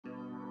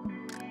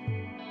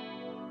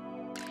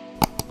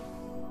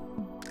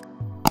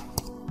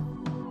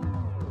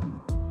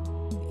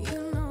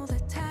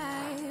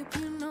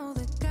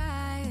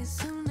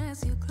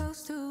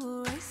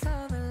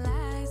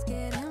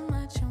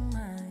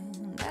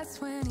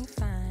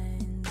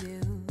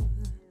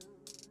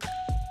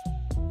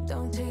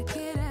Don't take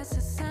it as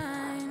a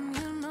sign.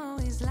 You know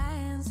he's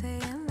lying,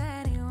 saying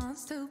that he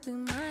wants to be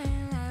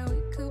mine. Like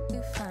we could be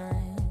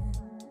fine.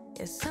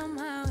 Yeah,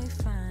 somehow we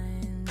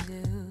find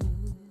you.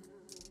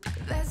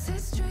 That's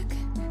his trick.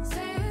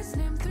 Say his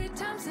name 3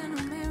 times in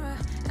a mirror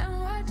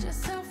and watch your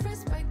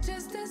self-respect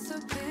just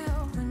disappear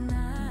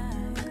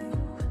overnight.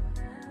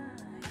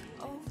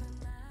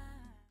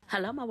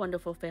 Hello my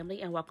wonderful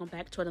family, and welcome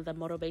back to another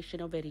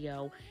motivational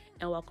video,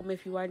 and welcome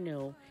if you are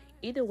new.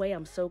 Either way,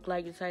 I'm so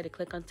glad you decided to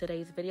click on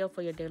today's video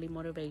for your daily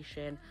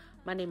motivation.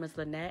 My name is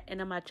Lynette, and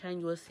on my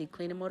channel you will see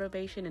cleaning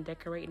motivation and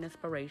decorating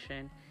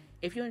inspiration.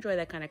 If you enjoy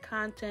that kind of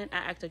content, I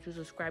ask that you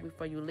subscribe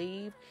before you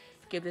leave,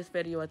 give this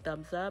video a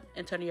thumbs up,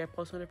 and turn on your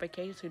post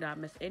notifications so you do not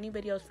miss any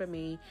videos from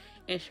me,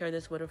 and share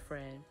this with a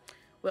friend.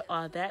 With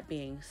all that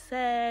being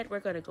said, we're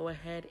going to go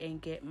ahead and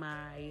get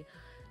my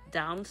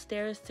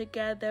downstairs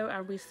together.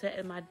 I'm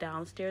resetting my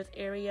downstairs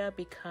area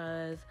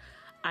because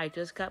I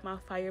just got my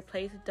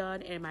fireplace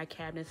done and my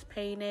cabinets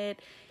painted,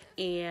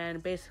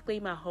 and basically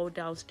my whole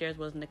downstairs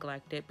was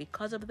neglected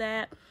because of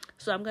that.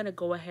 So I'm gonna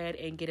go ahead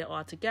and get it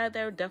all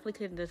together. Definitely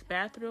clean this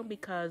bathroom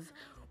because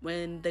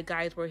when the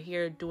guys were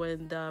here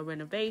doing the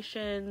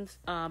renovations,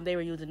 they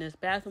were using this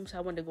bathroom, so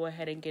I wanted to go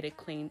ahead and get it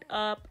cleaned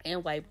up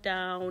and wiped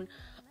down.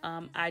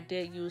 I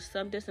did use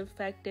some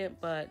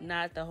disinfectant, but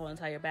not the whole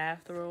entire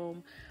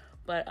bathroom.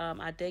 But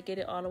I did get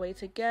it all the way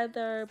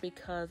together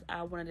because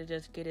I wanted to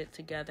just get it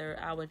together.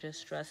 I was just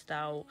stressed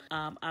out.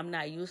 I'm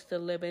not used to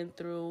living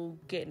through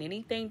getting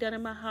anything done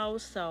in my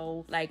house.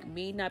 So like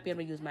me not being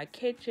able to use my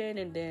kitchen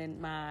and then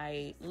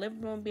my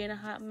living room being a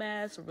hot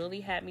mess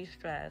really had me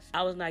stressed.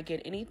 I was not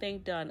getting anything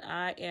done.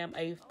 I am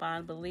a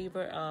fond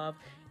believer of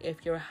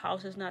if your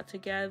house is not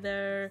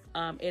together,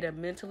 it'll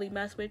mentally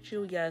mess with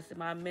you. Yes,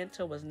 my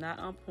mental was not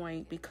on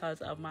point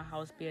because of my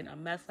house being a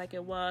mess like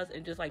it was,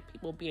 and just like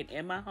people being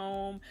in my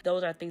home.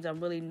 Those are things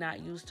I'm really not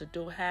used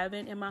to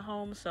having in my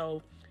home.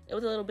 So it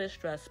was a little bit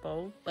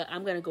stressful, but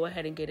I'm going to go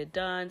ahead and get it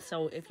done.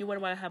 So if you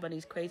wonder why I have on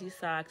these crazy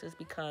socks, it's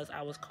because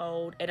I was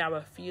cold and I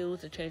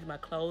refused to change my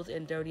clothes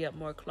and dirty up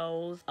more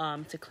clothes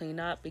to clean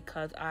up,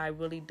 because I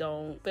really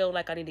don't feel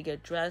like I need to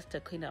get dressed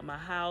to clean up my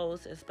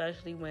house,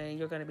 especially when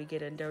you're going to be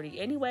getting dirty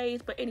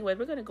anyways. But anyways,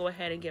 we're going to go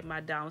ahead and get my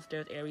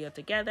downstairs area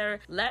together.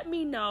 Let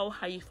me know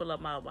how you feel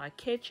about my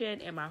kitchen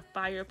and my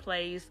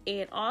fireplace.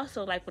 And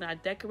also, like when I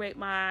decorate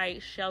my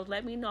shelves,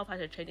 let me know if I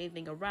should change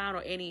anything around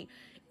or any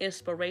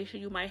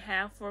inspiration you might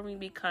have for me,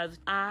 because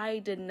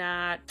I did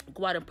not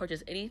go out and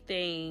purchase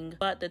anything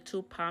but the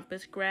 2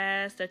 pampas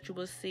grass that you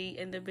will see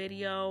in the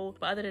video.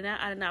 But other than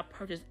that, I did not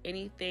purchase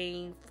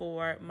anything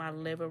for my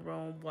living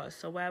room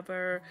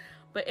whatsoever.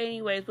 But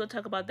anyways, we'll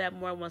talk about that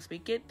more once we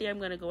get there. I'm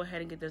going to go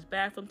ahead and get this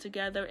bathroom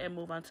together and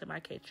move on to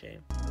my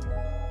kitchen.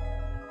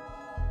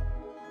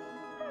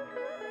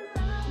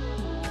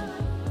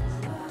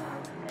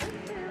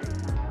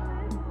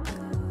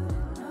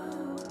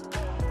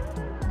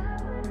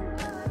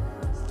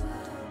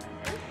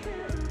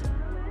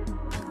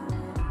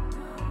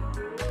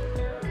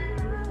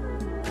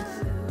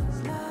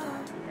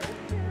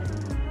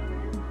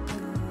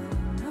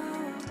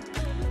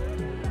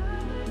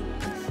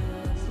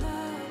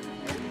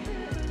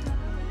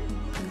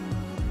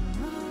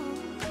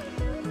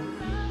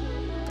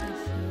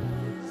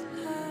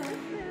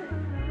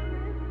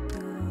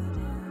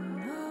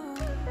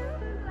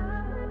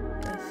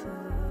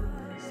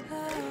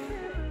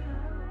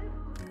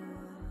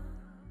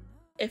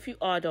 If you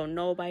all don't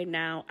know by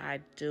now, I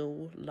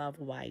do love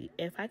white.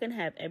 If I can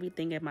have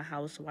everything in my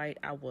house white,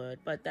 I would,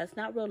 but that's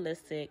not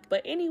realistic.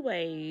 But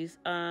anyways,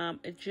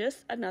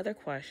 just another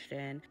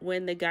question.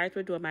 When the guys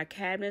were doing my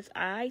cabinets,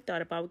 I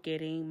thought about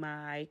getting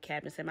my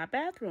cabinets in my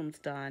bathrooms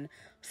done.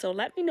 So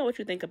let me know what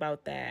you think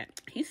about that.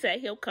 He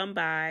said he'll come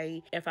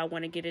by if I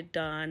want to get it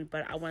done,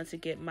 but I want to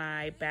get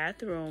my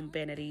bathroom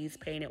vanities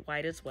painted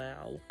white as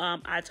well.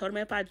 I told him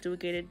if I do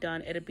get it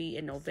done, it'll be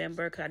in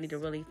November, because I need to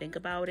really think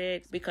about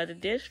it, because it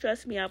did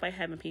stress me out by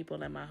having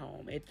people in my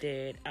home. It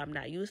did. I'm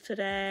not used to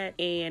that,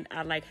 and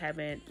I like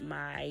having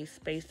my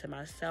space to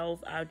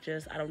myself. I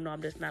don't know,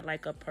 I'm just not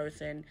like a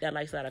person that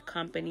likes a lot of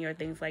company or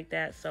things like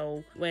that.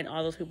 So when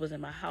all those people was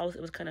in my house,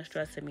 it was kind of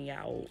stressing me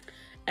out.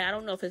 And I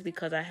don't know if it's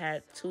because I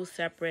had 2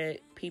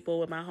 separate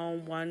people in my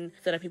home, one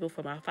set of people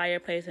for my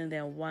fireplace and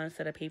then one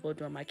set of people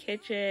doing my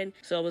kitchen.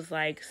 So it was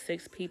like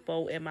 6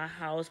 people in my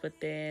house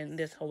within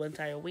this whole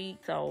entire week.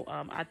 So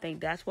I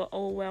think that's what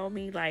overwhelmed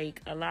me.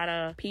 Like a lot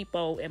of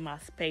people in my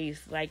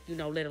space, like, you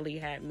know, literally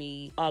had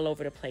me all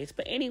over the place.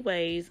 But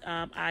anyways,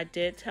 I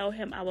did tell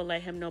him I would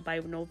let him know by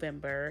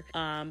November.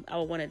 I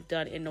would want it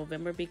done in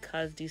November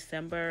because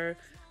December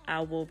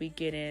I will be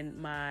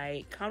getting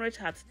my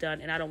countertops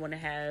done, and I don't want to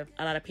have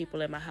a lot of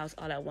people in my house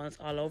all at once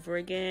all over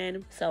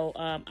again. So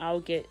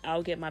I'll get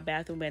my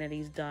bathroom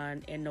vanities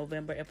done in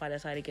November if I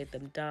decide to get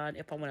them done,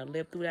 if I want to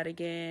live through that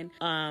again,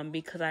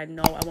 because I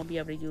know I won't be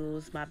able to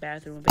use my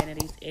bathroom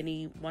vanities,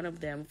 any one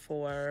of them,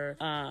 for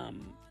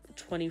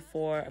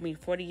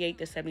 48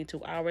 to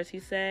 72 hours, he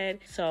said.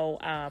 So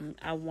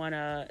I want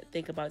to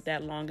think about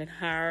that long and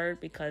hard,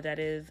 because that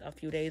is a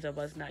few days of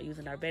us not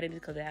using our vanities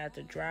because it has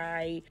to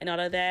dry and all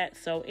of that.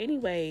 So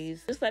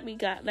anyways, just let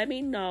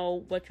me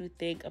know what you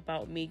think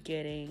about me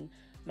getting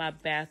my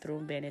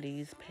bathroom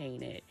vanities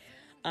painted.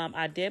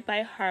 I did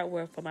buy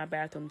hardware for my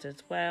bathrooms as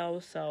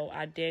well, so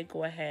I did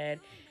go ahead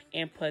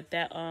and put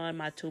that on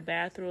my 2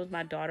 bathrooms.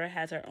 My daughter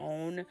has her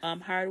own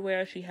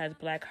hardware. She has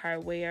black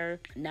hardware.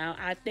 Now,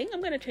 I think I'm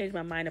going to change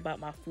my mind about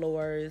my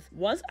floors.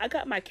 Once I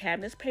got my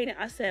cabinets painted,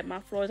 I said my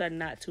floors are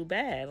not too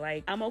bad.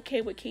 Like, I'm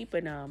okay with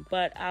keeping them,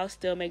 but I'll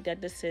still make that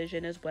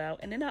decision as well.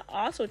 And then I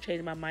also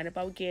changed my mind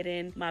about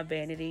getting my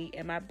vanity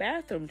and my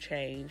bathroom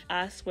changed.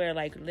 I swear,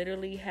 like,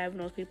 literally having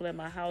those people in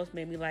my house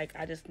made me like,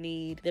 I just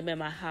need them in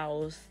my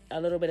house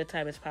a little bit of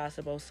time as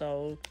possible.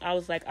 So I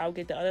was like, I'll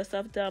get the other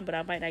stuff done, but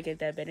I might not get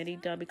that vanity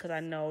done, because I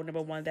know,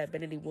 number one, that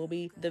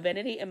the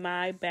vanity in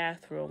my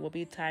bathroom will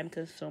be time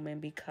consuming,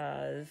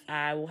 because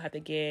I will have to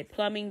get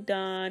plumbing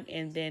done,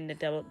 and then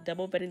the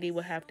double vanity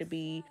will have to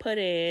be put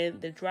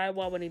in, the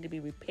drywall will need to be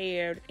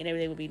repaired, and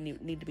everything will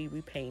need to be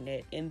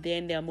repainted, and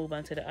then they'll move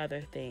on to the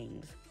other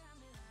things.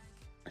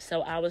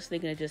 So I was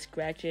thinking of just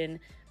scratching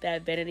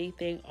that vanity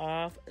thing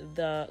off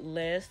the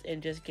list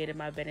and just getting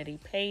my vanity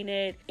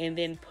painted, and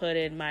then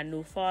putting my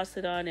new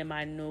faucet on and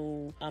my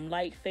new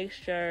light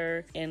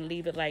fixture, and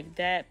leave it like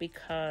that,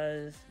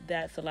 because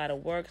that's a lot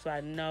of work. So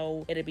I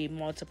know it'll be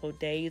multiple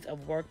days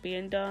of work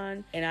being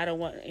done, and I don't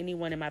want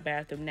anyone in my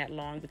bathroom that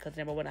long, because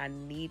number one, I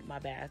need my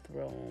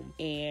bathroom,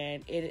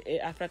 and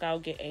I feel like I'll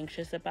get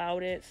anxious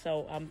about it.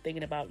 So I'm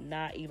thinking about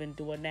not even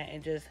doing that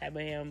and just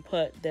having him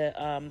put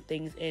the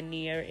things in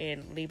there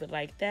and leave it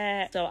like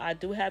that. So I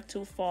do have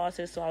 2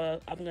 faucets,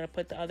 so I'm going to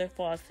put the other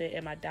faucet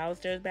in my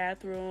downstairs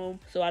bathroom,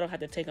 so I don't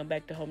have to take them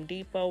back to Home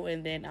Depot,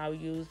 and then I'll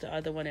use the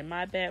other one in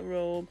my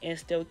bedroom and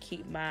still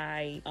keep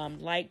my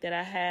light that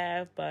I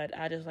have, but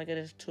I just like it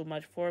is too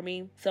much for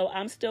me. So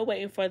I'm still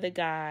waiting for the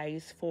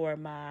guys for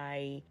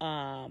my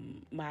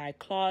my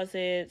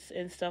closets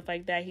and stuff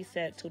like that. He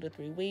said 2 to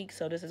 3 weeks,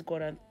 so this is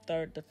going on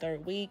the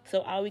third week.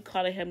 So I'll be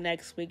calling him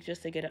next week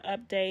just to get an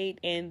update,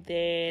 and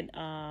then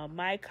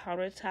my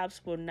countertops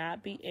will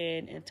not be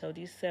in until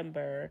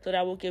December, so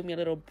that will give me a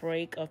little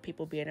break of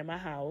people being in my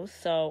house.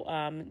 So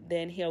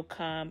then he'll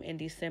come in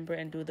December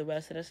and do the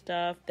rest of the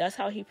stuff. That's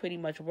how he pretty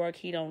much works.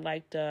 He don't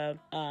like to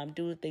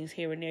do things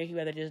here and there. He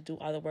rather just do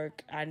all the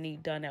work I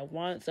need done at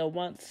once. So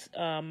once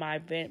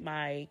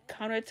my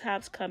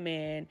countertops come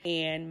in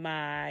and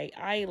my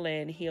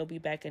island, he'll be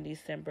back in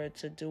December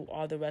to do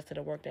all the rest of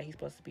the work that he's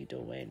supposed to be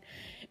doing.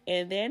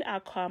 And then I'll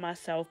call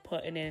myself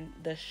putting in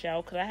the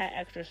shelf, because I had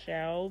extra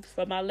shelves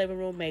for my living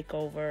room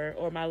makeover,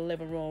 or my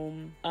living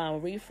room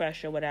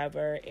refresh or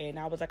whatever, and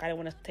I was like, I didn't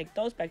want to take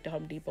those back to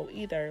Home Depot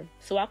either.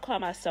 So I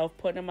called myself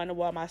putting them on the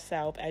wall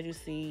myself. As you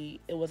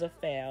see, it was a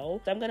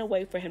fail. So I'm gonna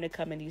wait for him to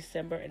come in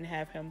December and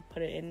have him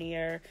put it in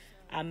there.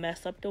 I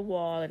messed up the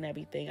wall and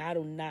everything. I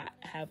do not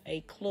have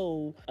a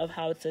clue of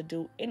how to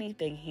do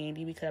anything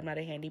handy, because I'm not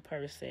a handy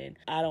person.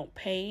 I don't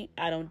paint.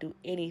 I don't do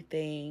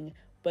anything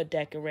but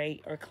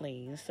decorate or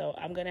clean. So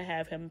I'm gonna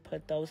have him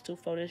put those 2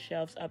 photo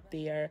shelves up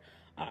there.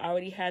 I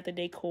already had the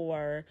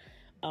decor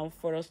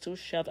for those 2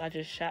 shelves. I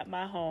just shot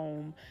my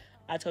home.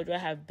 I told you I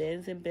have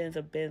bins and bins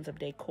of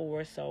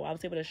decor, so I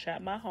was able to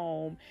shop my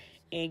home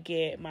and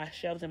get my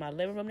shelves in my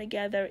living room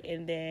together,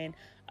 and then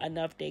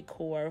enough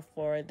decor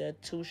for the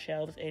 2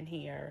 shelves in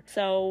here.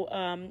 So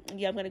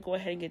yeah, I'm gonna go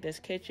ahead and get this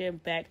kitchen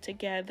back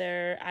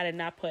together. I did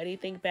not put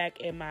anything back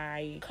in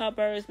my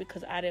cupboards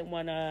because I didn't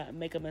want to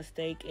make a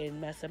mistake and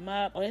mess them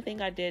up. Only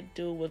thing I did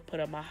do was put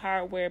up my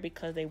hardware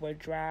because they were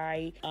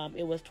dry.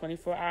 It was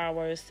 24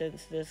 hours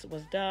since this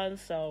was done,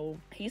 so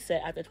he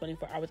said after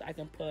 24 hours I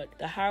can put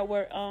the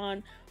hardware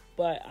on,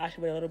 but I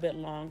should wait a little bit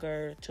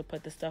longer to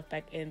put the stuff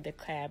back in the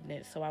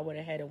cabinet. So I went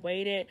ahead and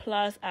waited.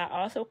 Plus, I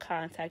also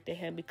contacted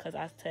him because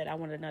I said I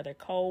wanted another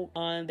coat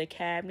on the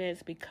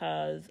cabinets,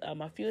 because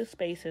a few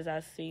spaces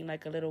I've seen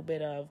like a little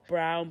bit of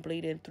brown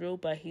bleeding through,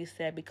 but he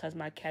said because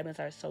my cabinets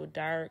are so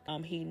dark,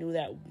 he knew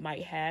that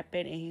might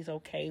happen, and he's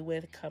okay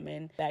with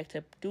coming back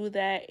to do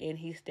that, and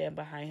he's standing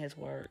behind his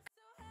work.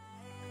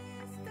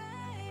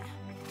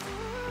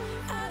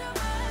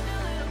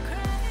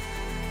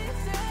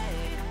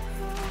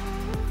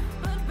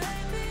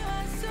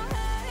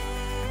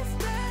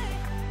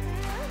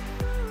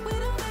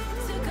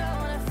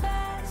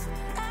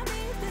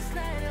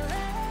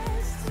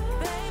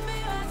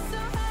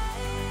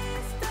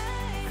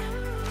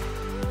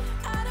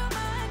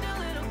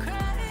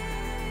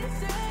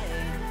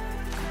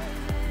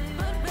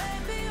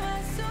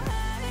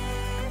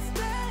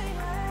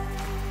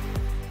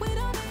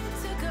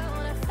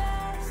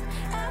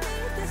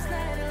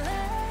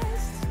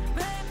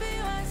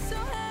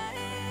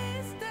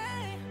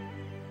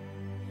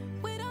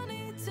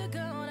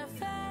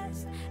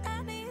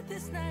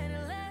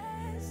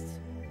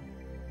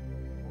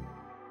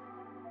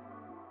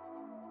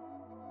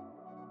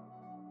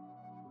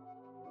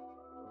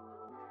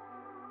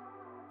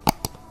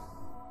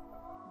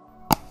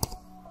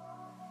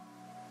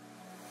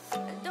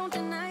 Don't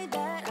deny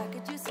that I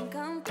could use some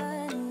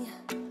company.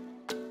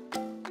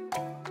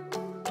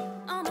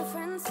 All my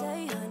friends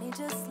say, honey,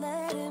 just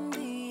let him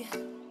be.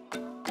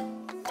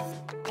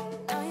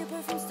 Now your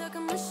perfume stuck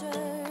on my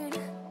shirt,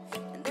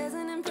 and there's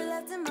an empty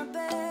left in my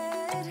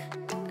bed.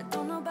 I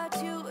don't know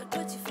about you, I'd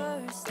put you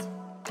first.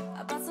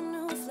 I bought some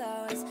new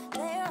flowers,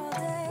 they're all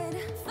dead.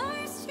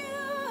 First you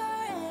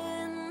are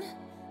in,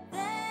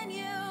 then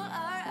you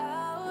are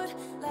out,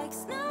 like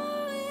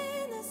snow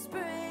in the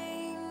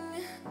spring.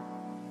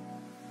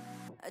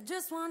 I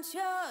just want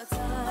your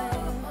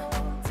time.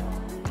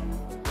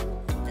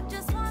 I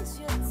just want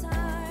your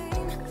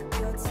time.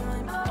 Your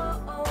time,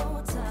 oh,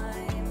 oh,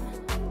 time.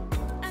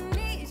 I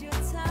need your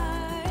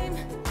time.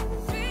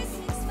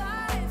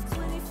 365,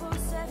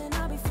 24/7,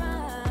 I'll be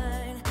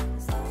fine,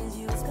 as long as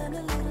you spend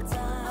a little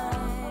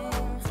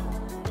time.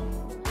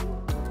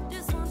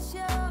 Just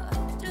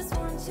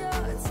want your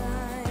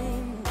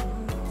time.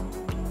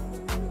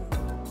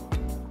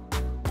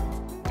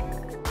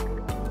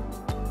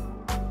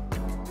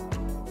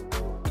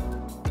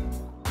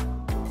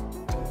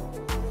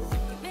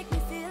 You make me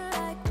feel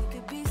like we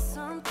could be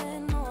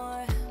something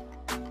more.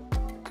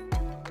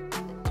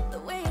 The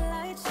way your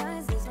light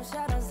shines, there's no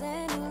shadows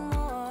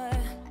anymore.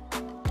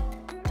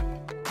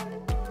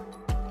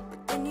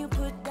 But then you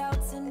put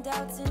doubts and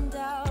doubts and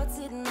doubts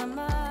in my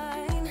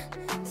mind.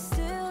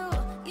 Still,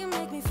 you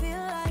make me feel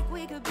like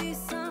we could be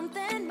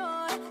something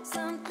more,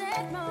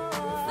 something more.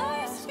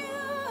 First you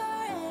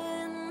are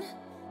in,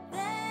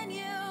 then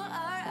you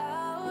are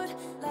out,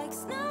 like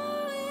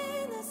snow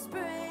in the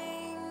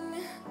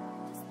spring.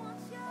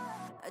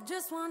 I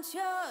just want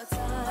your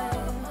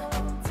time.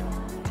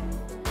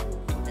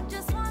 I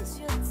just want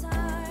your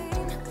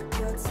time.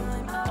 Your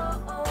time,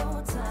 oh,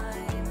 oh,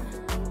 time.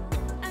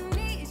 I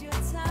need your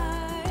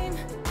time.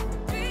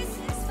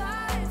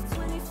 365,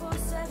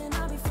 24/7,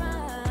 I'll be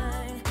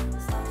fine,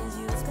 as long as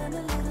you spend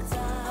a little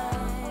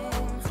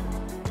time.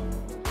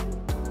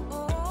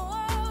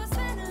 Oh,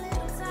 spend a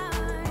little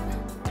time.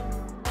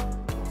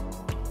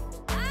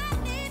 I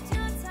need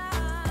your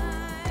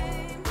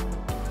time.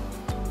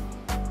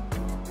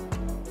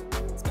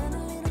 Spend a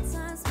little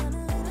time, spend a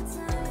little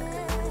time,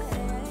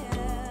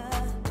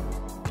 yeah.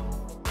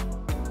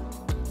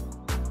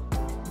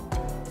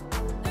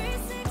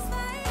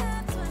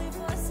 365,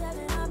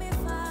 24/7, I'll be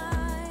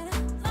fine,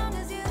 as long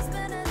as you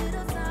spend a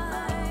little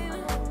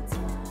time.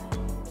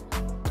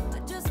 I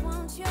just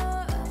want your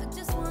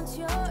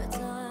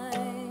time.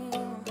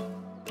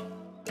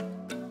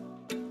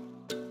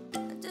 I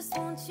just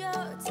want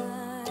your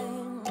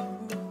time.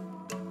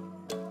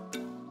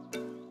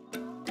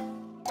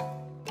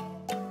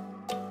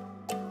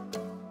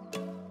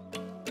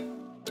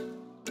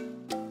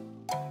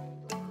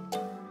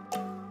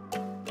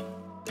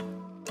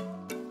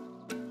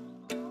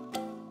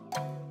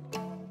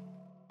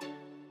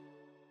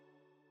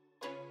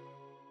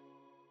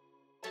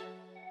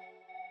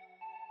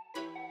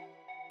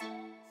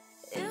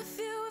 If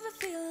you ever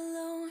feel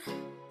alone,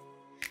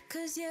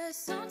 'cause yeah,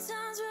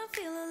 sometimes we'll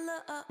feel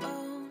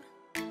alone.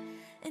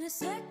 In a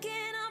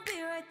second, I'll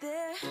be right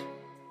there.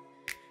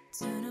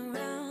 Turn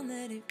around,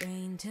 let it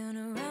rain. Turn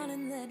around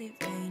and let it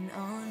rain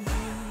on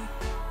me.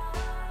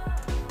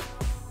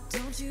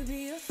 Don't you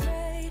be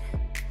afraid,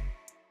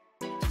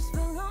 just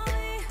follow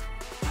me.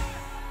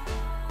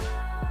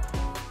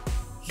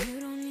 You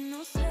don't need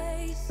no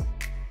space,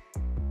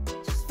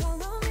 just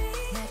follow me.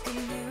 Like a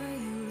mirror,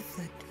 you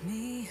reflect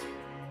me.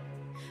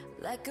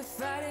 Like a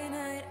Friday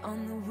night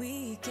on the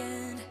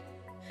weekend,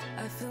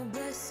 I feel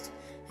blessed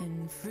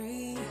and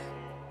free.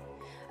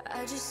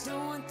 I just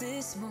don't want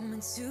this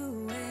moment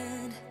to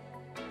end.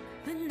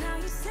 But now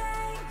you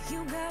say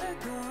you gotta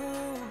go.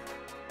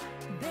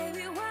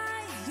 Baby,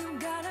 why you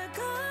gotta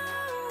go?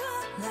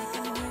 Like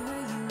a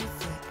mirror, you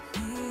reflect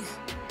me.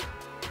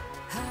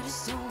 I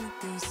just don't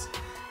want this.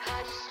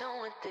 I just don't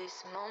want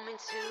this moment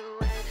to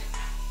end.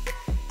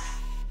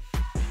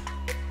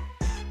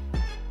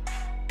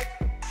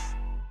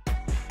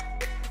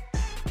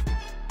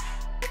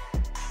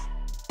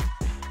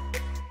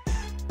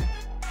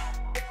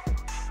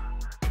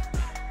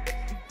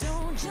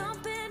 Don't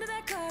jump into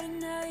that car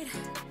tonight.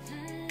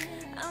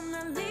 I'm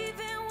not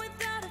leaving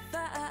without a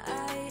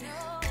fight.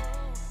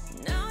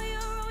 Now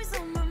you're always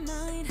on my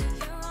mind.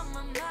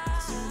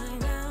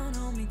 Turn around,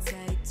 hold me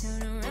tight.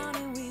 Turn around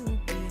and we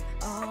will be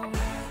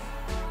alright.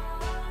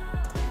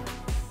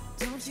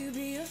 Don't you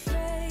be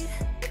afraid,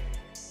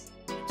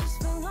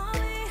 just follow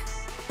me.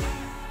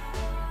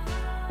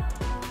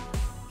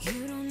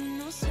 You don't need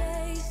no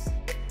space,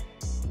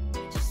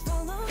 just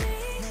follow me.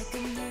 Like a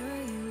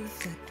mirror, you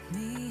reflect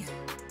me.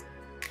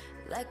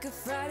 Like a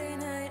Friday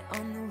night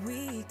on the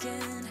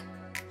weekend,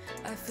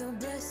 I feel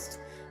blessed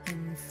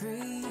and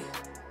free.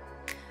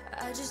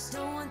 I just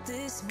don't want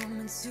this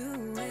moment to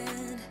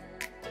end.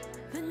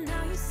 But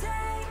now you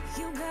say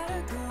you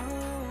gotta go.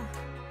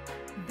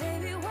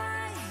 Baby,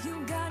 why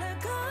you gotta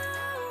go?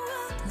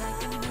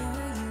 Like a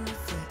mirror, you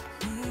reflect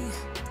me.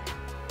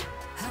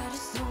 I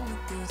just don't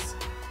want this.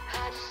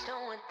 I just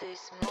don't want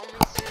this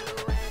moment to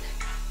end.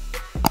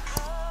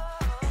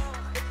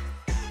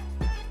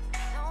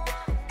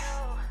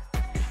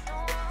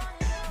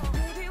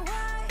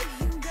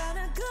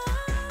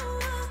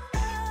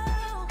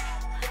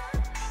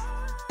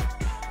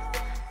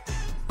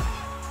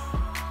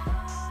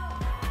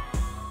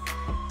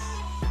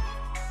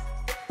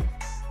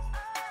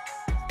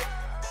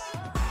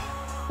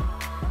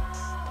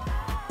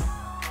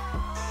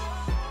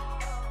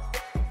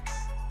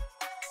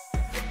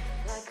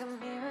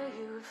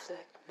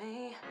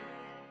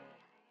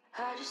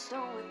 I just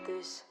don't want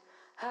this.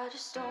 I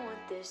just don't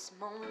want this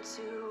moment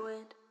to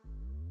end.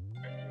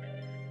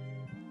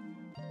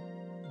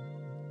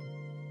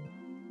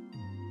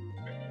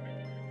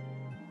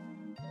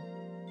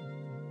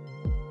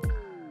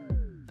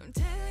 I'm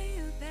telling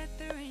you that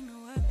there ain't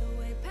no other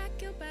way.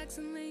 Pack your bags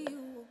and then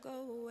you will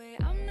go away.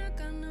 I'm not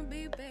gonna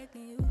be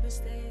begging you to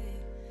stay.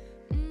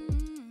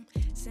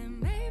 Said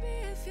maybe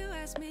if you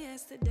asked me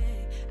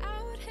yesterday,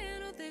 I would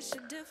handle this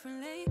shit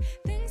differently.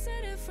 Things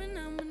are different,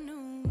 I'm a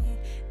new me.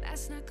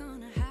 That's not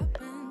gonna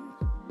happen.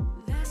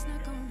 That's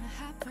not gonna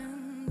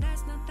happen.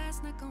 That's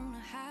not gonna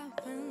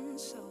happen.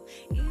 So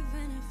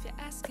even if you're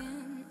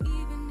asking,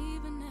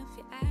 even if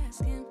you're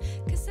asking,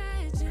 'cause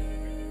I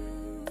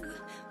do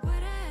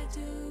what I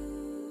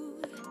do,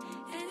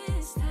 and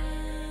it's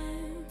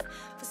time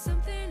for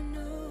something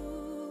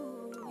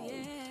new,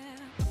 yeah.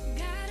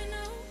 Gotta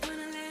know when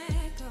to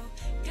let go.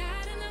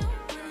 Gotta know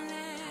when to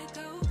let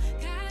go.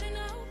 Gotta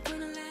know when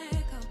to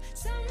let go.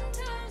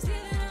 Sometimes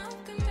giving up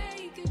can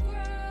make it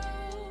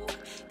grow.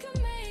 Can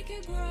make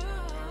it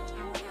grow.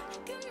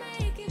 Can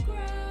make it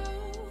grow.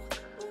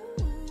 Ooh.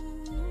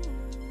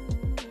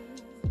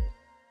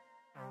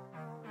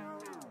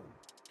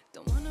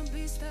 Don't wanna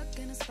be stuck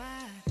in a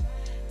spot,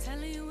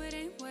 telling you it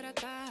ain't what I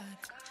thought.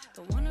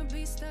 Don't wanna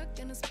be stuck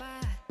in a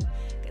spot,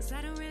 'cause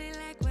I don't really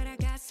like what I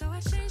got, so I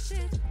changed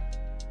it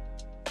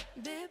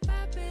bit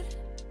by bit.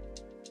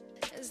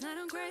 It's not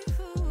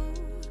ungrateful,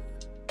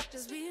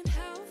 just being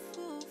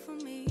helpful for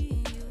me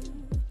and you.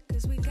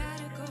 'Cause we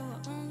gotta go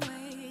our own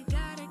way.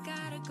 Gotta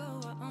go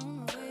our own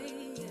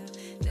way, yeah.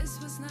 This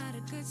was not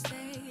a good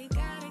stay.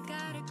 Gotta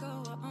go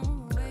our own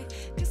way.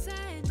 'Cause I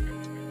do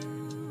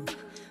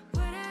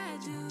what I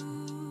do,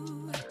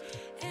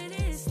 and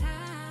it's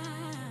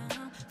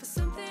time for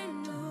something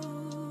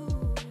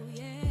new,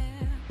 yeah.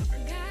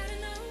 Gotta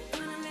know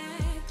when to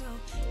let go.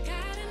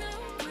 Gotta know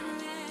when to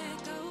let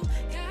go.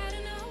 Gotta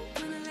know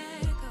when to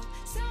let go.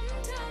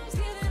 Sometimes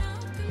giving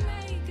up can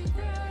make it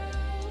grow.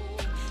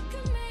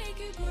 Can make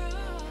it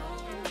grow.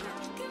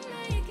 Can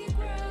make it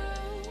grow.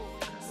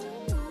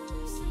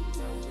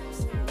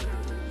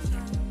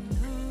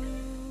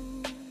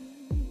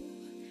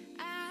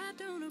 I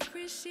don't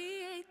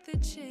appreciate the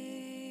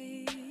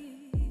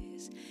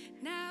chase.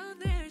 Now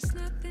there's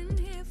nothing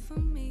here for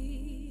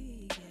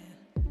me, yeah.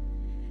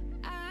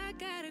 I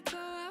gotta go,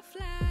 I'll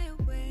fly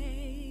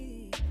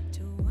away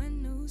to a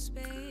new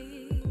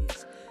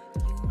space.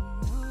 You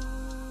know,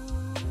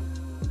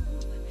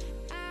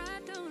 I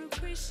don't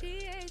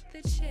appreciate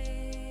the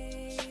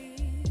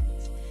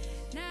chase.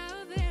 Now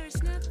there's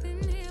nothing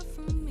here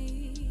for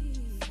me,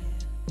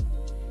 yeah.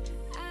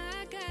 I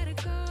gotta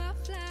go, I'll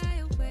fly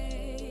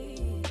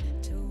away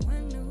to a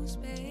new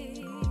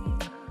space.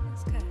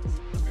 'Cause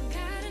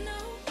gotta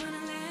know when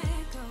to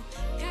let go.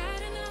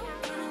 Gotta know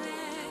when to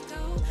let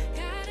go.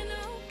 Gotta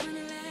know when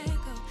to let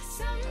go.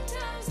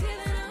 Sometimes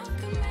giving up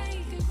can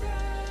make it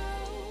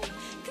grow.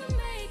 Can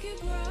make it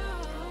grow.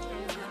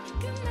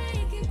 Can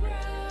make it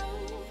grow.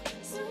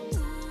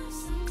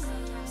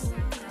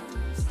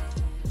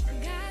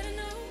 Gotta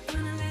know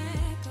when to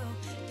let go.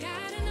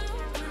 Gotta know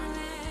when to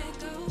let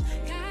go.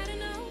 Gotta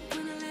know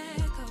when to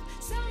let go.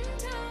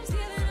 Sometimes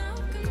giving up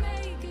can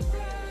make it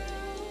grow.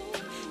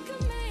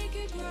 Can make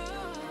it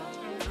grow.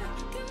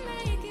 Can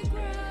make it grow.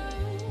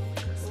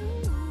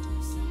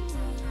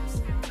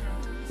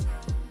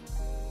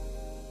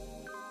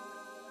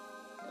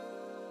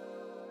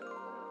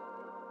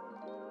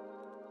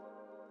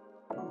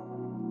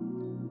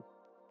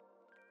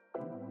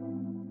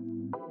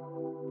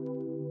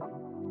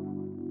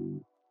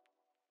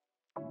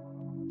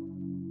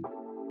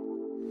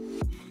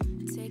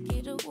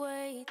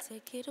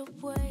 Take it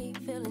away,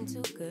 feeling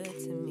too good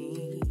to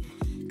me.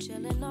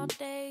 Chilling all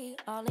day,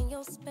 all in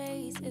your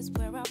space is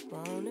where I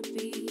wanna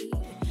be.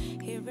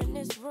 Here in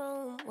this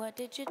room, what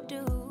did you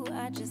do?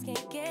 I just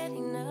can't get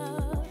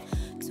enough.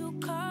 Too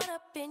caught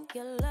up in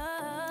your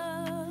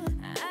love.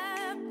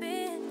 I've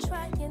been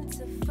trying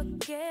to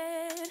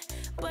forget,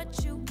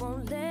 but you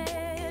won't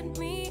let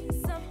me.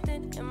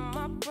 Something in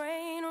my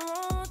brain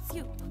wants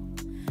you.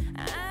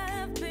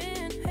 I've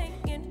been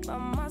hanging by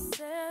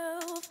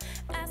myself,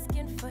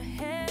 asking for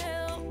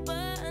help,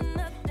 but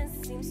nothing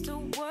seems to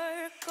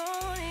work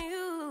on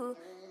you.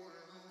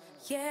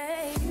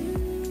 Yeah,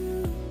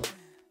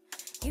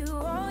 you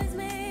always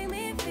make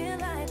me feel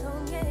like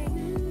home. Yeah,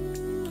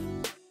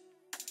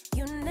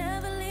 you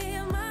never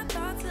leave my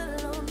thoughts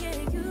alone. Yeah,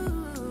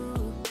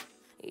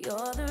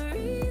 you're the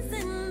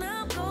reason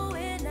I'm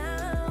going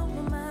out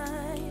my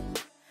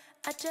mind.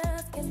 I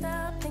just can't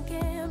stop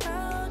thinking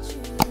about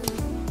you.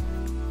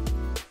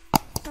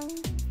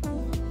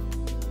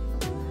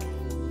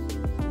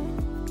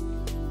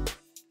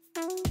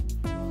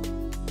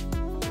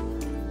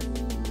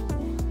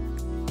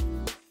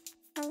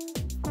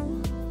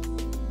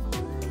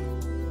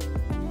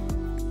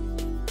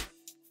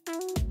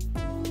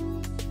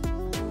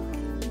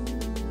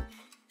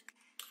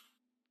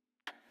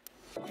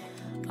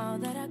 All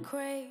that I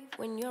crave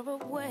when you're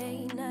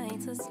away,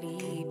 nights are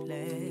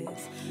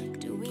sleepless.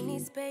 Do we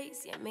need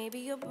space, yeah,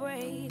 maybe a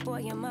break. Boy,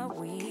 you're my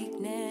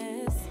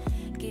weakness.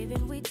 Give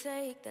and we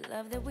take, the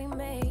love that we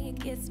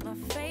make, it's my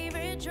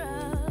favorite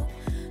drug.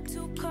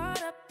 Too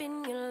caught up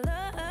in your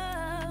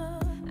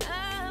love.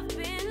 I've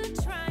been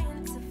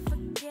trying to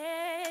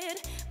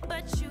forget,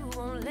 but you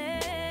won't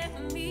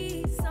let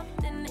me.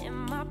 Something in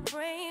my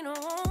brain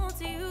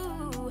wants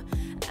you.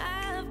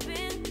 I've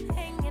been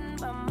hanging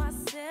by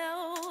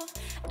myself,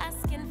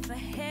 asking for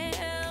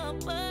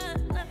help, but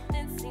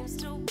nothing seems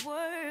to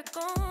work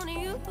on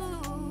you.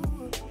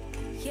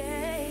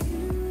 Yeah,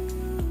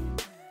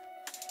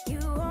 you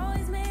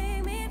always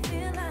make me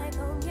feel like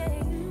home.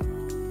 Yeah,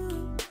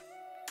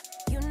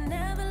 you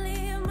never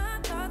leave my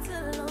thoughts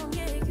alone.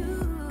 Yeah,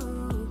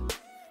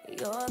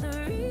 you're the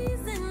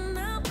reason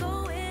I'm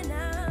going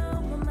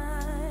out my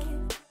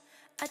mind.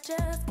 I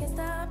just can't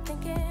stop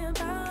thinking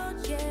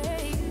about you.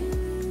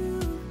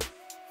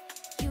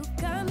 You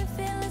got me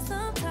feeling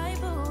some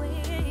type of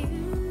way.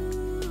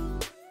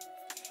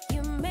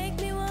 You make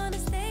me wanna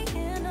stay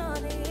in all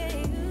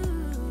day.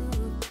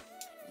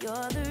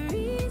 You're the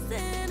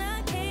reason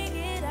I can't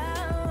get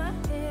out my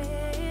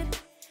head.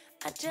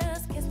 I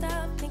just can't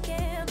stop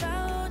thinking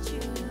about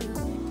you.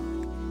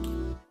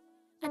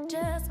 I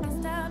just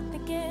can't stop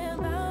thinking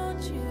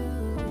about you.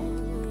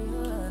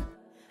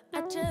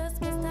 I just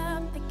can't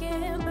stop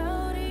thinking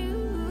about you.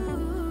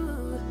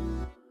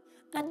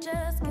 I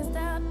just can't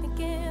stop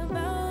thinking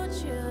about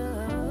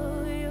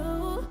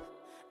you.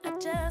 I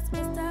just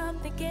can't stop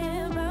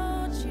thinking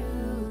about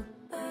you.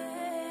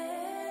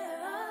 Where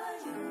are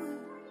you?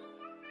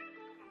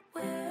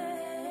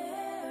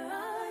 Where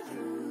are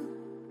you?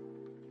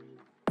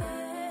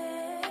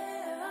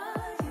 Where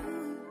are you?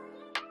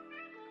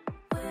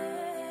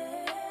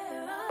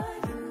 Where are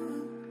you?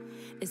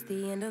 It's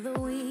the end of the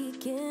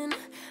weekend,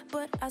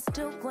 but I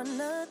still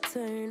wanna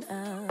turn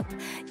up.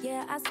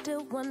 Yeah, I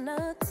still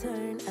wanna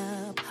turn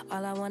up.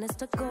 All I want is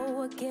to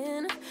go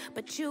again,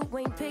 but you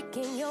ain't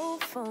picking your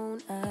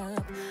phone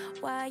up.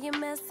 Why you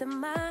messing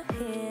my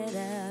head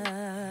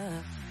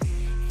up?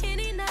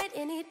 Any night,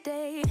 any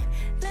day,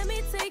 let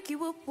me take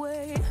you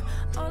away.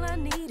 All I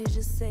need is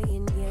just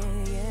saying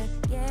yeah, yeah,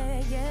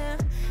 yeah, yeah.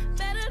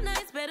 Better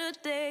nights, better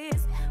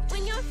days,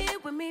 when you're here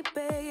with me,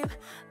 babe.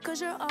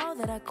 Cause you're all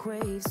that I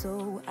crave,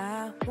 so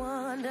I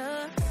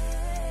wonder,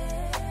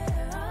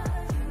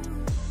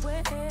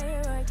 where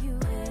are you?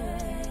 Where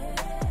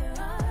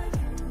are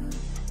you?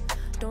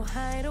 Don't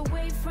hide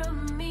away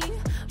from me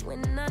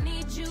when I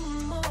need you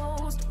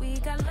most. We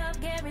got love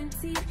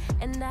guaranteed,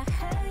 and I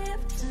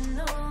have to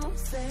know,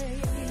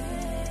 say,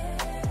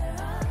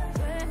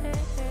 where are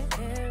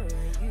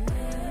you?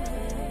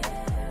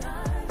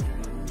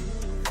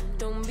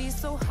 Don't be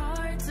so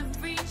hard to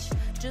reach,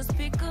 just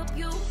pick up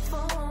your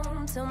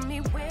phone. Tell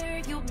me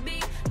where you'll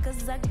be,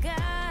 cause I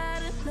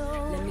gotta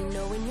know. Let me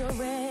know when you're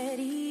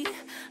ready,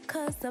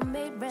 cause I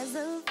made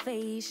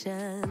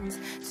reservations.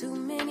 Too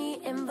many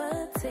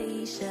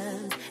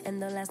invitations,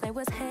 and the last night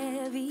was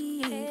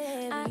heavy.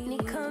 I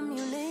need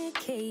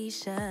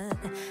communication.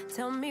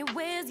 Tell me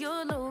where's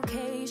your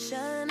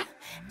location.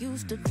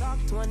 Used to talk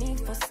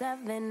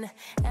 24/7,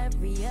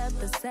 every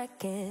other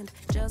second,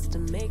 just to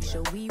make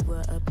sure we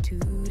were up to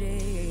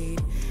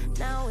date.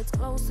 Now it's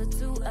closer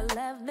to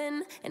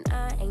 11, and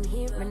I ain't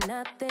hearing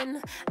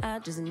nothing. I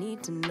just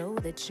need to know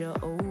that you're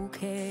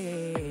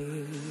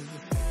okay.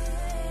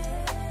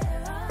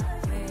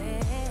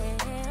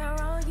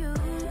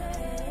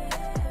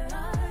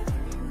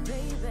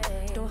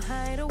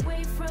 Hide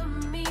away from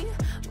me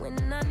when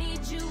I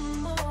need you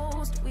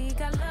most. We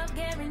got love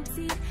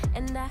guaranteed,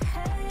 and I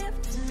have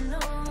to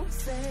know,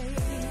 say,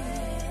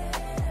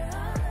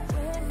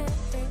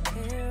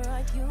 where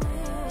are you?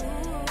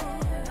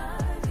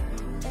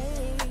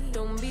 Hey,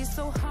 don't be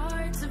so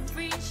hard to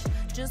reach,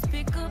 just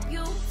pick up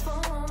your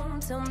phone.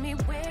 Tell me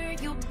where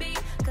you'll be,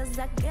 cause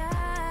I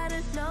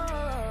gotta know.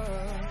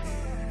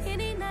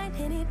 Any night,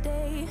 any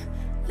day,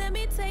 let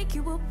me take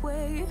you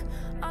away.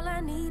 All I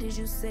need is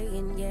you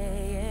saying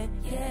yeah, yeah,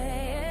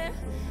 yeah.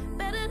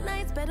 Better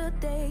nights, better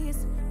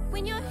days,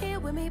 when you're here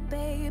with me,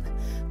 babe.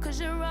 Cause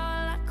you're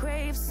all I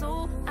crave,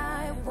 so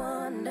I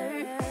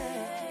wonder,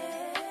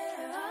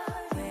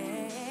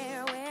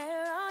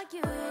 where are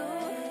you?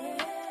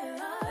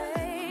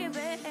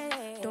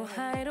 Baby, don't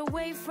hide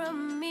away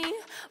from me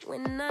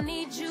when I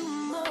need you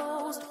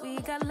most. We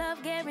got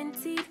love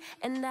guaranteed,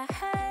 and I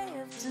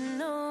have to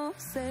know,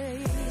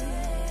 say,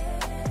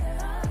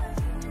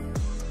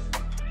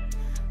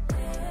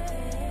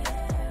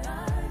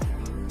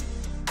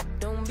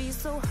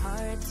 so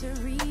hard to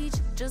reach,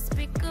 just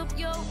pick up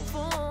your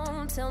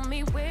phone. Tell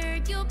me where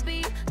you'll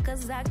be,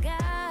 cause I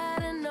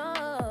gotta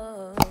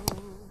know.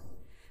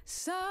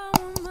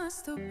 Someone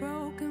must have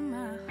broken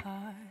my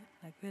heart,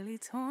 like really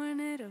torn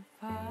it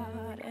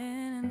apart.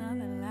 In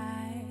another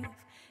life,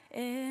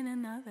 in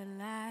another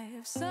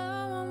life,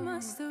 someone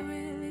must have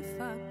really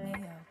fucked me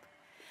up,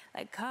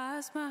 like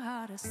caused my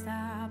heart to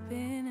stop.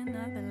 In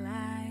another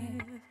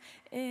life,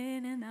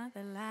 in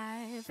another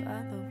life.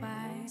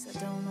 Otherwise, I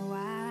don't know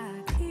why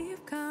I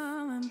keep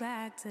coming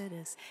back to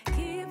this,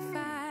 keep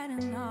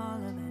fighting all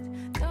of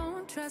it.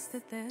 Don't try trust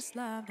that there's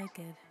love to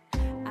give.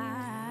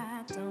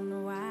 I don't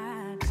know why,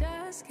 I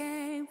just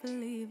can't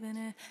believe in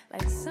it.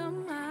 Like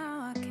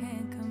somehow I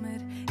can't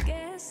commit.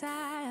 Guess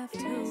I have to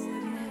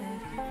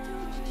admit.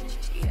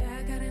 Yeah,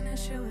 I got an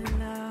issue with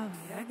love.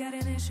 Yeah, I got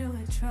an issue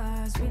with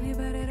trust. Really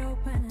bad at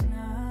opening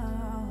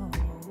up.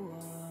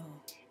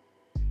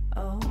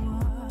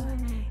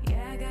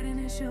 Yeah, I got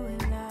an issue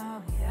with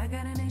love. Yeah, I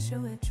got an issue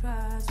with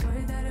trust.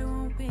 Worried that it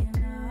won't be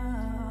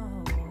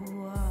enough.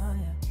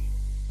 Yeah.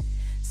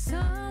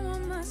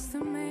 Someone must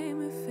have made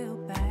me feel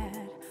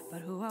bad,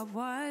 but who I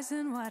was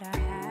and what I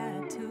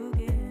had to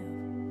give.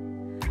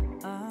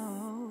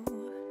 Oh,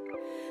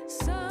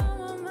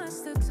 someone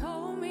must have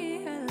told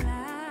me a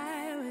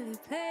lie, really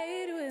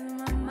played with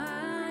my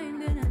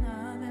mind in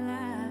another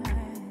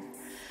life.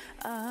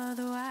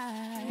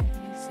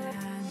 Otherwise,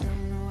 I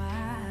don't know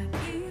why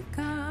I keep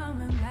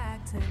coming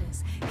back to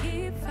this,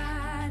 keep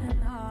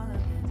fighting all of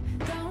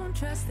it. Don't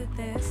trust that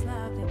there's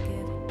love to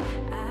give.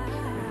 I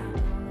don't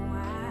know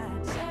why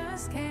I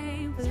just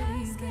can't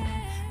believe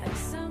it. Like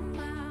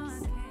somehow I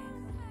can't.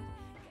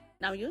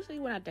 Now, usually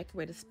when I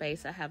decorate a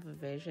space, I have a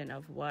vision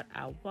of what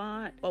I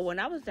want. But when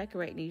I was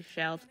decorating these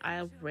shelves,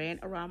 I ran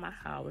around my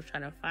house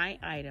trying to find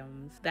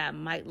items that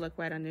might look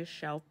right on this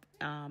shelf.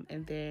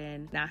 And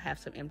then now I have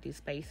some empty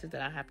spaces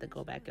that I have to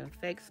go back and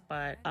fix.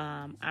 But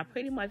I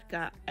pretty much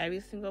got every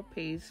single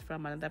piece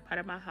from another part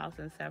of my house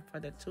except for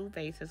the 2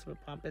 vases with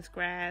pampas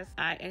grass.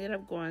 I ended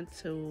up going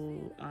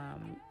to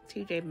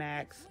TJ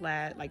Maxx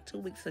like 2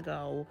 weeks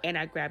ago, and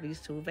I grabbed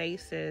these 2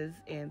 vases,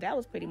 and that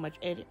was pretty much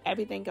it.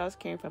 Everything else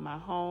came from my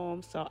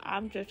home, so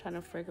I'm just trying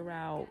to figure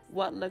out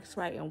what looks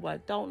right and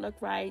what don't look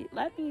right.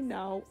 Let me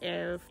know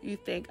if you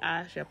think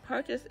I should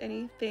purchase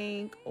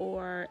anything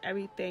or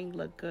everything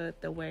look good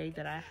the way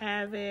that I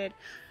have it.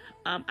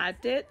 I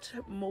did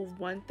move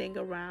one thing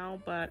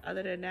around, but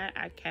other than that,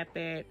 I kept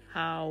it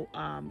how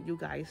you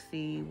guys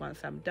see once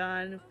I'm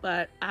done.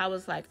 But I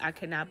was like, I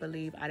cannot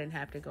believe I didn't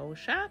have to go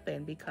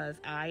shopping, because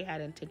I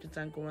had intentions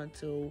on going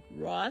to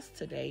Ross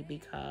today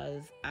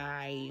because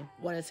I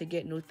wanted to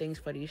get new things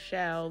for these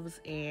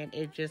shelves, and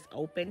it just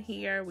opened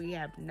here. We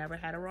have never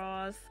had a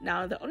Ross.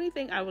 Now, the only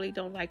thing I really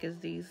don't like is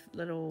these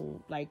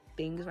little like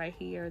things right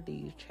here,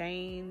 these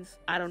chains.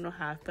 I don't know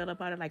how I feel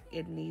about it. Like,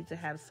 it needs to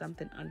have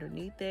something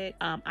underneath it.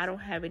 I don't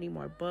have any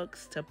more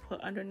books to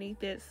put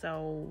underneath it,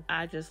 so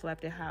I just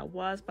left it how it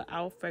was, but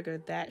I'll figure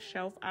that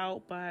shelf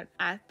out. But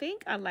I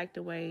think I like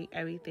the way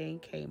everything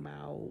came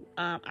out.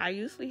 I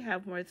usually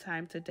have more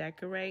time to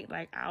decorate.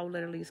 Like, I'll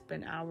literally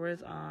spend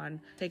hours on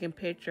taking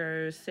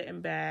pictures,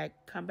 sitting back,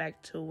 come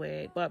back to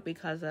it, but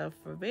because of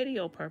for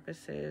video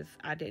purposes,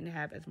 I didn't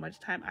have as much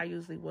time I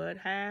usually would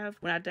have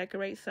when I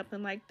decorate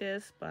something like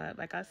this. But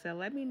like I said,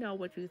 let me know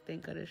what you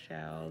think of the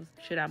shelves.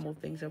 Should I move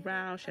things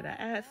around? Should I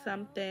add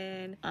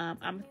something?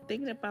 I'm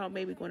thinking about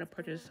maybe going to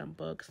purchase some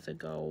books to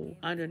go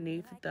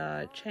underneath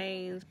the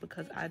chains,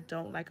 because I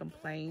don't like them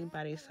plain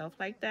by themselves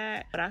like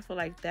that. But I feel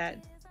like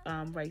that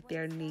right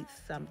there needs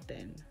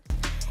something.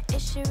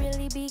 It should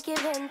really be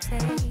give and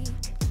take.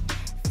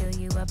 Fill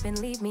you up and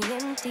leave me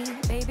empty.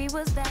 Baby,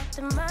 was that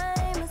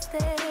my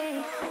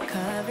mistake?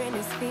 Covering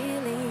his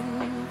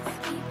feelings,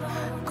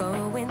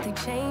 going through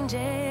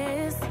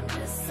changes. I'm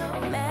just so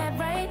mad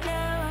right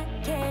now, I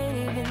can't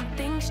even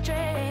think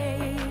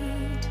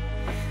straight.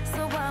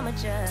 So I'ma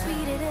just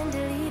tweet it and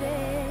delete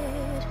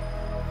it,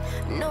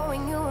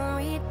 knowing you won't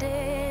read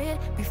it.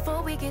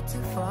 Before we get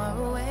too far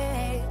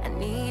away, I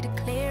need to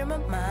clear my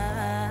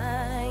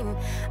mind.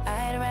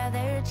 I'd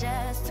rather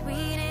just tweet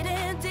it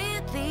and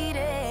delete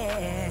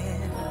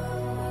it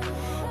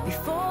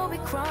before we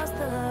cross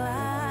the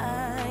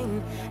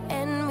line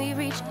and we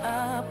reach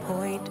a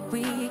point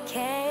we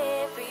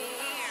can't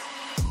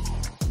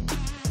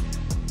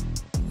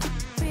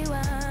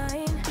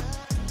rewind.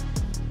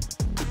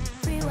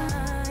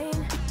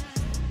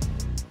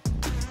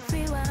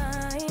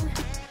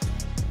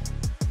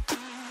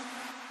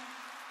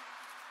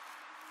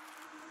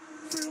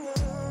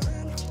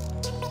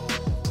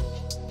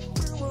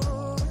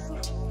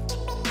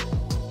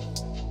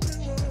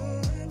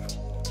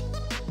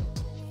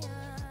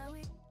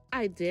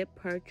 I did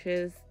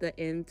purchase the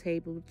end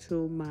table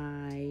to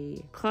my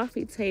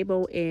coffee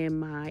table and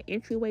my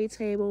entryway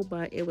table,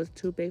 but it was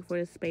too big for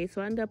the space,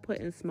 so I ended up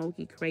putting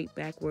Smoky Crate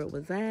back where it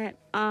was at.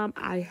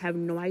 I have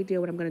no idea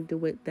what I'm going to do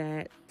with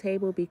that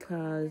table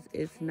because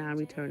it's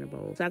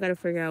non-returnable, so I got to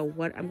figure out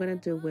what I'm going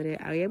to do with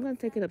it. I am going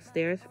to take it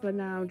upstairs for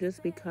now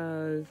just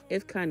because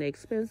it's kind of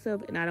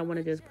expensive and I don't want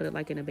to just put it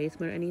like in a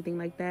basement or anything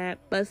like that.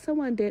 But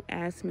someone did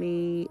ask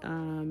me,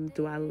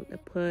 do I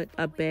put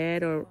a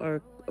bed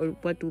or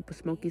what do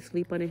Smokey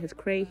sleep on in his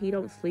crate? He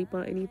don't sleep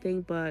on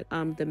anything but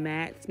the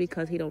mats,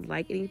 because he don't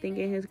like anything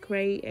in his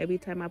crate. Every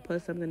time I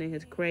put something in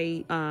his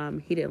crate,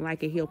 he didn't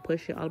like it, he'll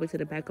push it all the way to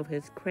the back of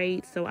his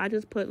crate. So I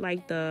just put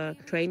like the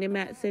training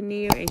mats in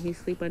there, and he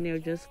sleep on there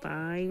just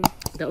fine.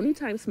 The only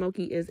time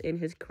Smokey is in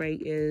his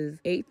crate is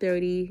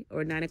 8:30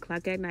 or 9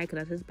 o'clock at night, because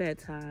that's his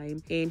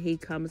bedtime, and he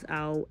comes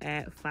out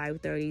at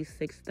 5:30,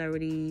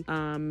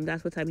 6:30.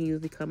 That's what time he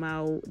usually come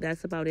out.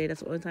 That's about it.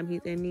 That's the only time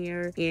he's in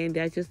there, and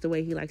that's just the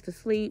way he likes to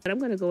sleep. But I'm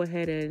gonna go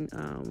ahead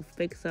and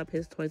fix up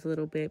his toys a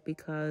little bit,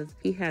 because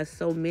he has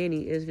so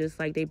many. It's just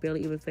like they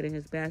barely even fit in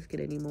his basket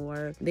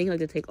anymore. Then he like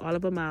to take all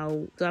of them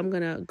out. So I'm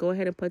gonna go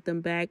ahead and put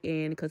them back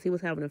in, because he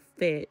was having a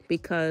fit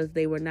because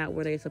they were not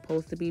where they're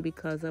supposed to be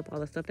because of all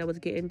the stuff that was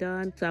getting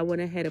done. So I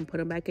went ahead and put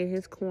them back in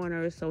his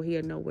corner so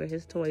he'll know where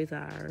his toys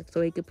are,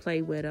 so he could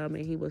play with them.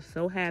 And he was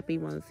so happy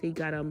once he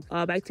got them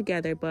all back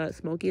together. But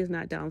Smokey is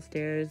not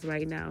downstairs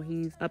right now.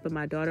 He's up in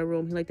my daughter's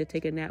room. He like to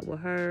take a nap with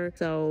her.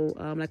 So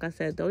like I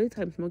said, the only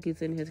time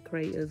Smokey's in his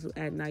crate is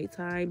at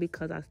nighttime,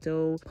 because I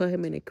still put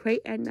him in a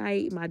crate at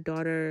night. My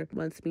daughter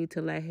wants me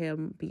to let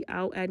him be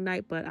out at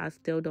night, but I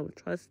still don't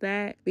trust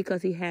that,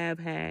 because he have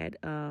had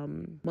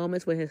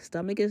moments where his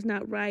stomach is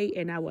not right,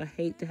 and I would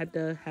hate to have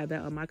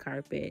that on my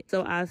carpet.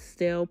 So I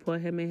still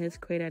put him in his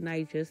crate at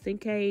night just in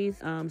case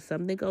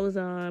something goes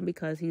on,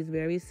 because he's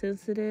very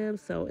sensitive,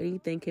 so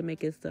anything can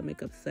make his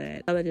stomach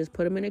upset. I just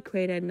put him in a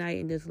crate at night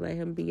and just let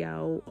him be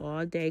out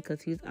all day,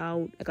 because he's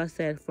out, like I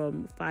said,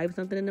 from 5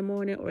 something in the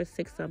morning or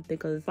 6 something,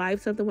 because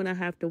 5 something when I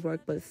have to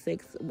work, but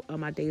 6 on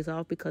my days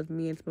off, because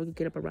me and Smokey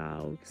get up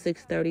around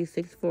 6:30,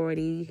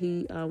 6:40.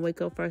 He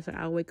wake up first, or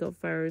I'll wake up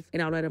first,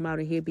 and I'll let him out,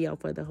 and he'll be out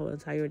for the whole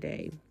entire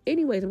day.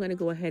 Anyways, I'm going to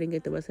go ahead and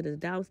get the rest of this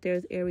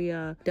downstairs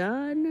area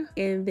done,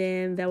 and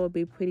then that will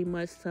be pretty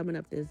much summing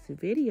up this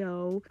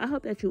video. I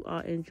hope that you all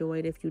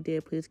enjoyed. If you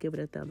did, please give it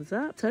a thumbs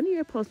up. Turn on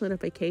your post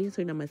notifications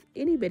so you don't miss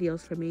any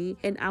videos from me,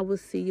 and I will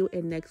see you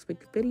in next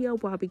week's video,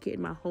 where I'll be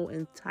getting my whole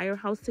entire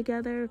house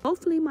together.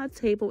 Hopefully my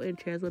table and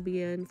chairs will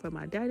be in for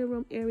my dining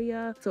room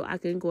area, so I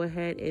can go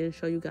ahead and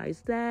show you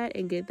guys that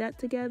and get that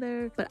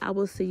together. But I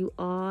will see you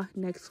all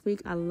next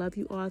week. I love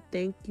you all.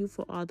 Thank you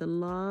for all the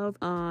love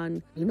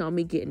on,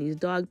 me getting these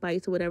dog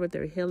bites or whatever.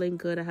 They're healing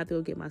good. I have to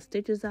go get my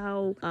stitches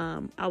out.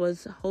 I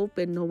was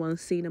hoping no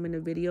one's seen them in the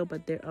video,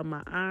 but they're on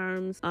my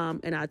arms.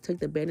 And I took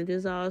the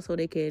bandages off so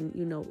they can,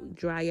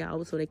 dry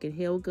out, so they can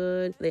heal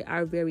good. They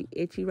are very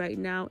itchy right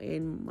now,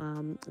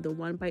 and the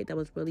one bite that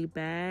was really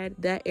bad,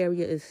 that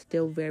area is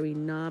still very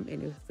numb,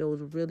 and it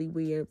feels really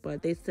weird,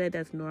 but they said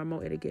that's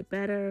normal. It'll get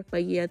better.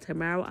 But yeah,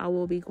 tomorrow I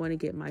will be going to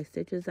get my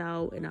stitches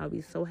out, and I'll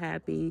be so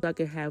happy so I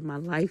can have my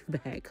life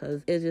back,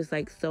 because it's just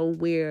like so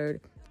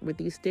weird with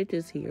these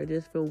stitches here. It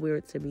just feel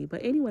weird to me.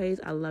 But anyways,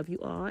 I love you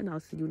all, and I'll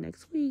see you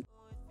next week.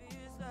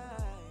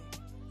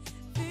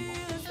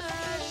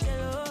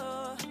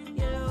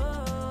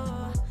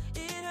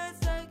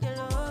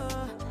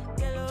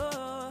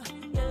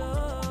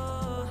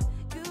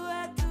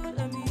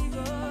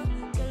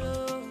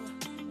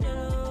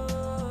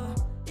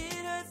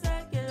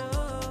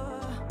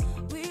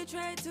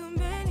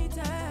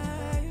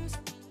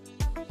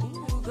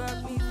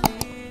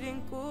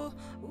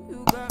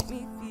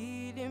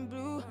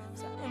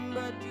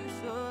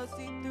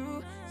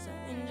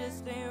 Something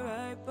just ain't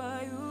right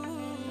by you.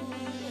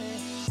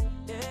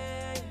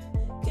 Yeah,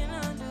 can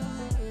I do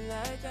you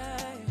like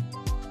I?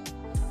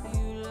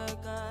 You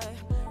like I?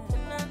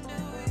 Can I do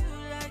you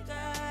like I?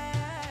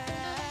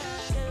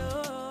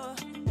 Yellow,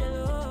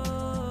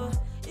 yellow,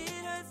 it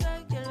hurts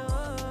like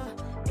yellow,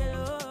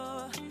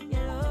 yellow,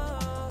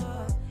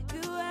 yellow.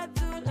 You had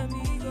to let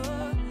me go.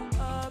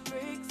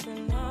 Heartbreaks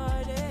and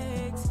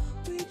heartaches,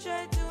 we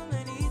tried too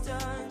many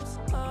times.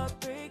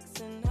 Heartbreaks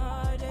and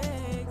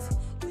heartaches,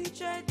 we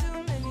tried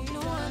too many. No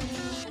one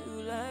knew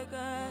you like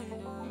I.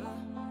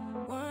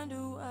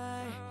 Wonder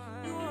why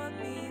you want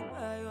me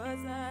by your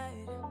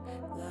side,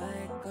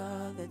 like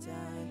all the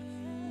time.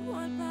 You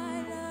want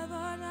my love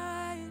all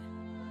night,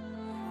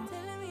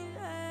 telling me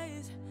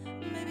lies.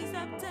 Maybe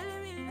stop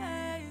telling me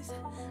lies.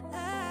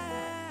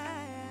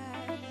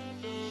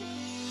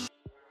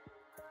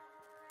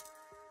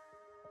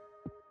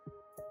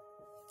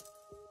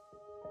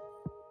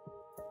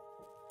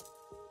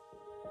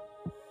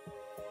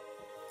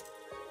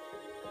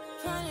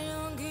 Finally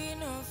don't get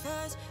no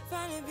fuss.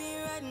 Finally be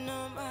riding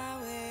on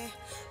my way.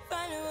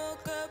 Finally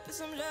woke up with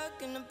some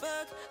luck in the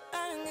book.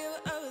 I don't give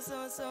what other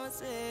someone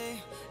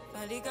say.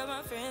 Finally got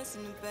my friends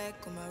in the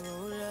back of my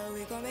roller.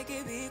 We gon' make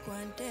it big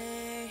one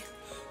day.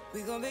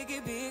 We gon' make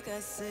it big, I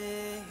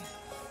say.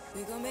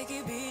 We gon' make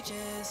it big,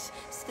 just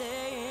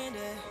stay.